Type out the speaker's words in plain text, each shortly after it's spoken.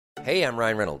Hey, I'm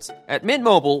Ryan Reynolds. At Mint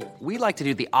Mobile, we like to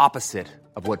do the opposite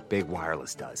of what Big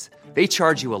Wireless does. They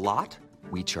charge you a lot,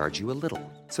 we charge you a little.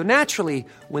 So naturally,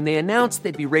 when they announced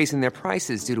they'd be raising their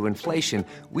prices due to inflation,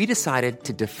 we decided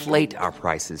to deflate our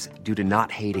prices due to not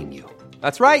hating you.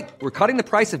 That's right. We're cutting the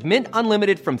price of Mint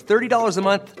Unlimited from $30 a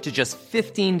month to just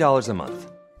 $15 a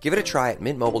month. Give it a try at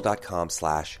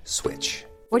mintmobile.com/switch.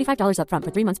 $45 up front for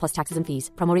 3 months plus taxes and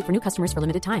fees. Promo rate for new customers for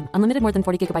limited time. Unlimited more than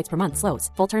 40 gigabytes per month. Slows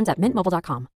full terms at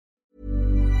mintmobile.com.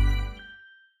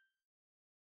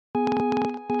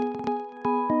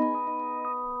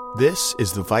 This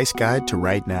is the Vice Guide to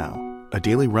Right Now, a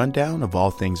daily rundown of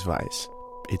all things Vice.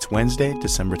 It's Wednesday,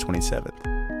 December 27th.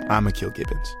 I'm Akil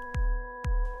Gibbons.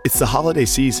 It's the holiday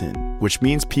season, which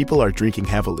means people are drinking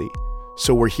heavily.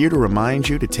 So we're here to remind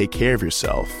you to take care of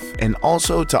yourself and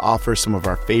also to offer some of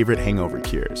our favorite hangover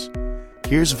cures.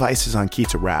 Here's Vice's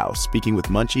Ankita Rao speaking with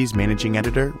Munchie's managing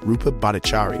editor, Rupa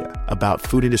Bhattacharya, about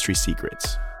food industry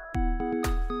secrets.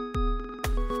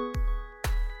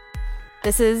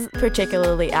 This is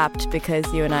particularly apt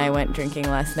because you and I went drinking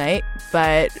last night,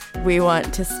 but we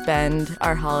want to spend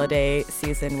our holiday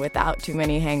season without too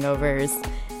many hangovers.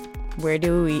 Where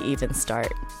do we even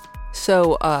start?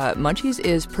 So Munchie's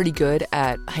is pretty good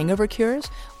at hangover cures.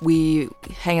 We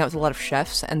hang out with a lot of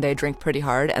chefs and they drink pretty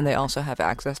hard, and they also have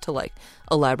access to like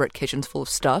elaborate kitchens full of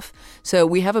stuff. So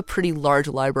we have a pretty large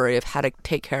library of how to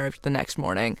take care of the next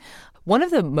morning. One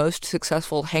of the most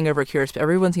successful hangover cures,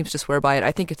 everyone seems to swear by it,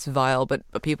 I think it's vile, but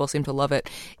people seem to love it,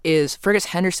 is Fergus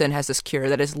Henderson has this cure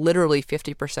that is literally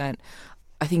 50%,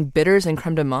 I think, bitters and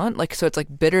creme de menthe. Like, so it's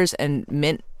like bitters and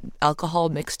mint alcohol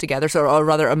mixed together, or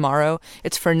rather Amaro.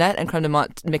 It's Fernet and creme de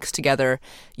menthe mixed together.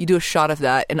 You do a shot of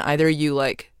that, and either you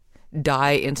like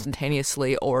die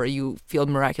instantaneously or you feel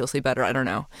miraculously better. I don't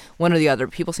know. One or the other.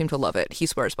 People seem to love it. He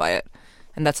swears by it.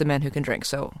 And that's a man who can drink,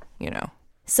 so, you know.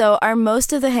 So are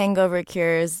most of the hangover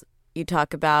cures you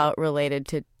talk about related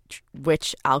to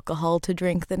which alcohol to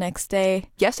drink the next day?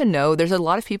 Yes and no. There's a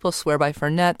lot of people swear by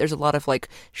Fernet. There's a lot of like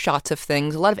shots of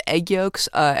things. A lot of egg yolks.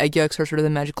 Egg yolks are sort of the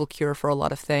magical cure for a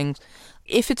lot of things.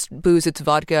 If it's booze, it's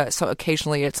vodka. So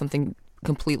occasionally it's something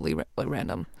completely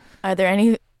random. Are there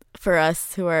any for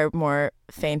us who are more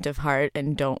faint of heart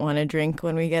and don't want to drink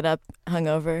when we get up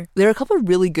hungover? There are a couple of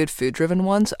really good food-driven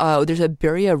ones. There's a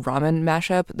birria ramen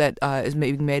mashup that is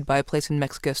being made by a place in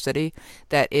Mexico City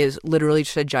that is literally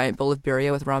just a giant bowl of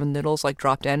birria with ramen noodles like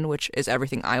dropped in, which is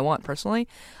everything I want personally.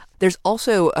 There's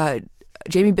also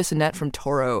Jamie Bissonnette from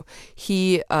Toro.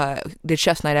 He did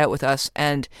Chef's Night Out with us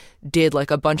and did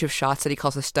like a bunch of shots that he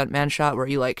calls a stuntman shot, where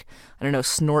you like, I don't know,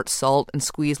 snort salt and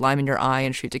squeeze lime in your eye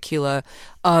and shoot tequila.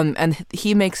 And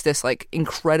he makes this like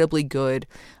incredibly good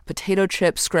potato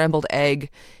chip scrambled egg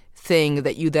thing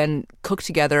that you then cook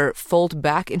together, fold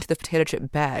back into the potato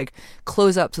chip bag,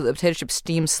 close up so the potato chip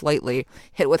steams slightly,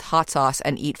 hit with hot sauce,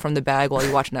 and eat from the bag while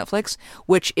you watch Netflix,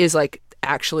 which is like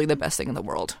actually the best thing in the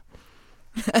world.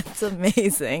 That's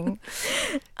amazing.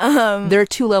 There are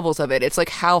two levels of it. It's like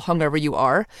how hungover you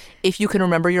are. If you can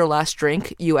remember your last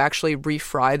drink, you actually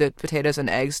refry the potatoes and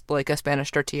eggs like a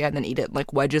Spanish tortilla and then eat it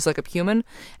like wedges like a human.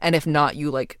 And if not, you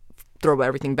like throw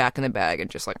everything back in the bag and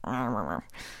just like...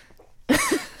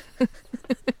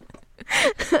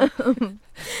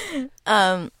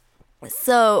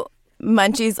 So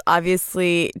Munchies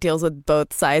obviously deals with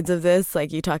both sides of this.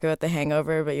 Like, you talk about the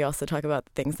hangover, but you also talk about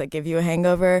the things that give you a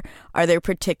hangover. Are there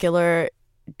particular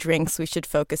drinks we should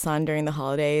focus on during the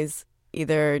holidays,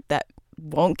 either that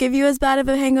won't give you as bad of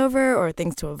a hangover or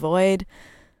things to avoid?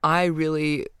 I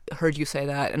really heard you say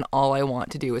that, and all I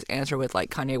want to do is answer with like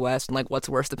Kanye West and like what's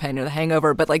worse, the pain or the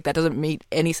hangover, but like that doesn't make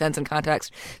any sense in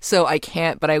context, so I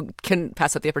can't, but I can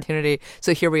pass up the opportunity,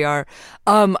 so here we are.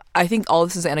 I think all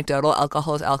this is anecdotal.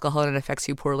 Alcohol is alcohol and it affects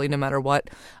you poorly no matter what.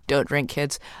 Don't drink,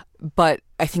 kids. But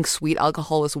I think sweet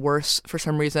alcohol is worse for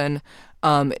some reason.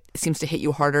 It seems to hit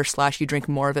you harder / you drink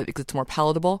more of it because it's more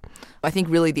palatable. I think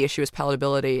really the issue is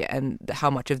palatability, and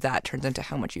how much of that turns into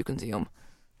how much you consume.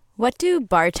 What do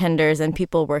bartenders and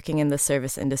people working in the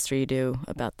service industry do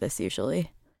about this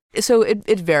usually? So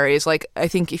it varies. Like, I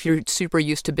think if you're super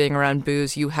used to being around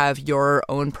booze, you have your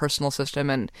own personal system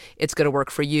and it's going to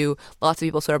work for you. Lots of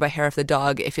people swear by hair of the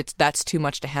dog. If that's too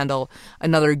much to handle,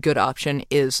 another good option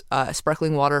is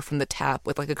sparkling water from the tap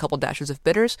with like a couple dashes of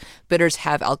bitters. Bitters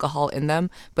have alcohol in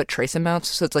them, but trace amounts.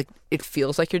 So it's like, it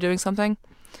feels like you're doing something.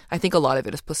 I think a lot of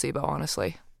it is placebo,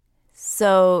 honestly.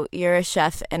 So you're a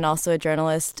chef and also a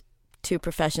journalist, two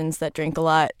professions that drink a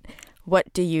lot.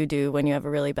 What do you do when you have a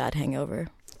really bad hangover?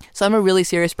 So I'm a really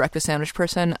serious breakfast sandwich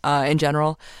person in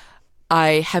general.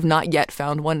 I have not yet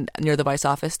found one near the Vice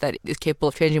office that is capable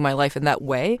of changing my life in that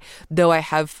way, though I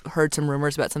have heard some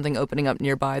rumors about something opening up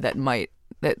nearby that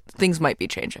things might be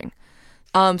changing.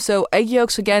 So egg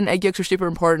yolks, again, egg yolks are super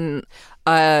important.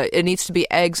 It needs to be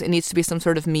eggs. It needs to be some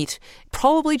sort of meat.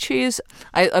 Probably cheese.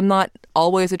 I'm not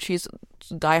always a cheese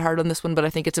diehard on this one, but I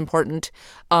think it's important.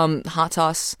 Hot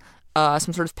sauce,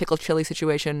 some sort of pickled chili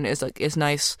situation is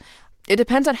nice. It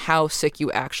depends on how sick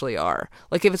you actually are.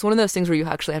 Like if it's one of those things where you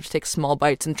actually have to take small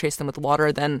bites and chase them with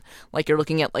water, then like you're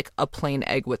looking at like a plain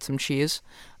egg with some cheese.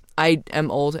 I am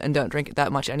old and don't drink it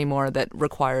that much anymore that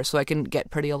requires, so I can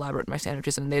get pretty elaborate in my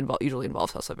sandwiches, and they usually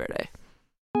involve salsa verde.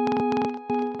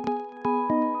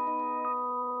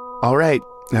 All right,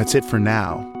 that's it for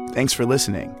now. Thanks for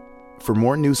listening. For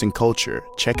more news and culture,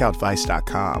 check out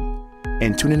Vice.com.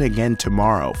 And tune in again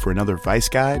tomorrow for another Vice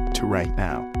Guide to Right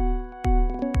Now.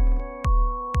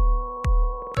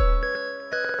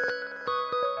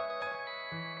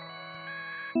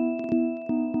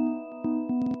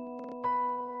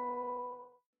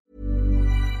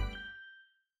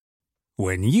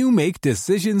 When you make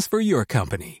decisions for your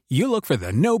company, you look for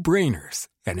the no-brainers.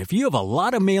 And if you have a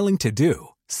lot of mailing to do,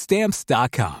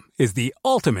 Stamps.com is the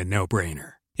ultimate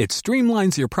no-brainer. It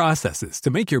streamlines your processes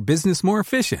to make your business more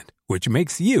efficient, which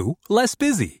makes you less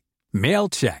busy. Mail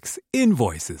checks,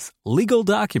 invoices, legal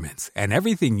documents, and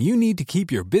everything you need to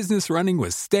keep your business running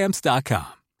with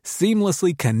Stamps.com.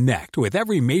 Seamlessly connect with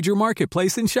every major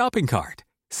marketplace and shopping cart.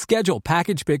 Schedule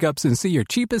package pickups and see your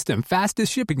cheapest and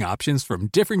fastest shipping options from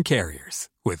different carriers,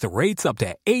 with rates up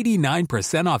to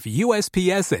 89% off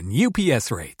USPS and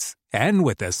UPS rates. And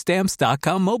with the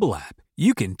Stamps.com mobile app,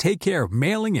 you can take care of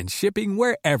mailing and shipping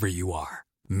wherever you are.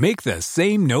 Make the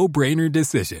same no-brainer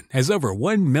decision as over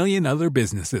 1 million other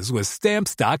businesses with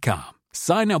Stamps.com.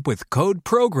 Sign up with code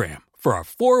PROGRAM for a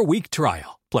 4-week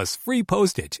trial, plus free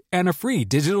postage and a free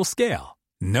digital scale.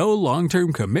 No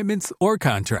long-term commitments or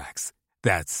contracts.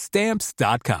 That's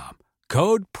Stamps.com.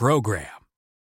 Code PROGRAM.